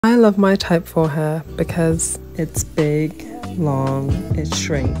I love my type 4 hair because it's big, long, it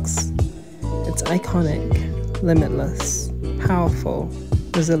shrinks. It's iconic, limitless, powerful,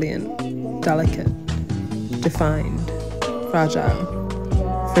 resilient, delicate, defined,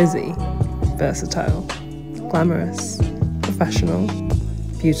 fragile, frizzy, versatile, glamorous, professional,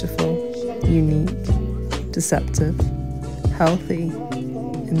 beautiful, unique, deceptive, healthy,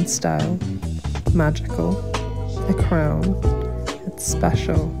 in style, magical, a crown. It's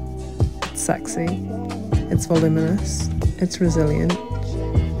special, it's sexy, it's voluminous, it's resilient,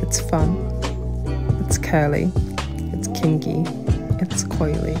 it's fun, it's curly, it's kinky, it's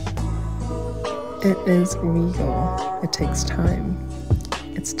coily. It is regal, it takes time,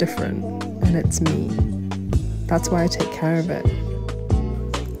 it's different, and it's me. That's why I take care of it.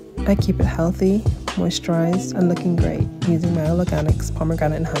 I keep it healthy, moisturized, and looking great using my All Organics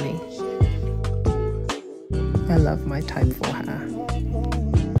pomegranate and honey. I love my type 4 hair.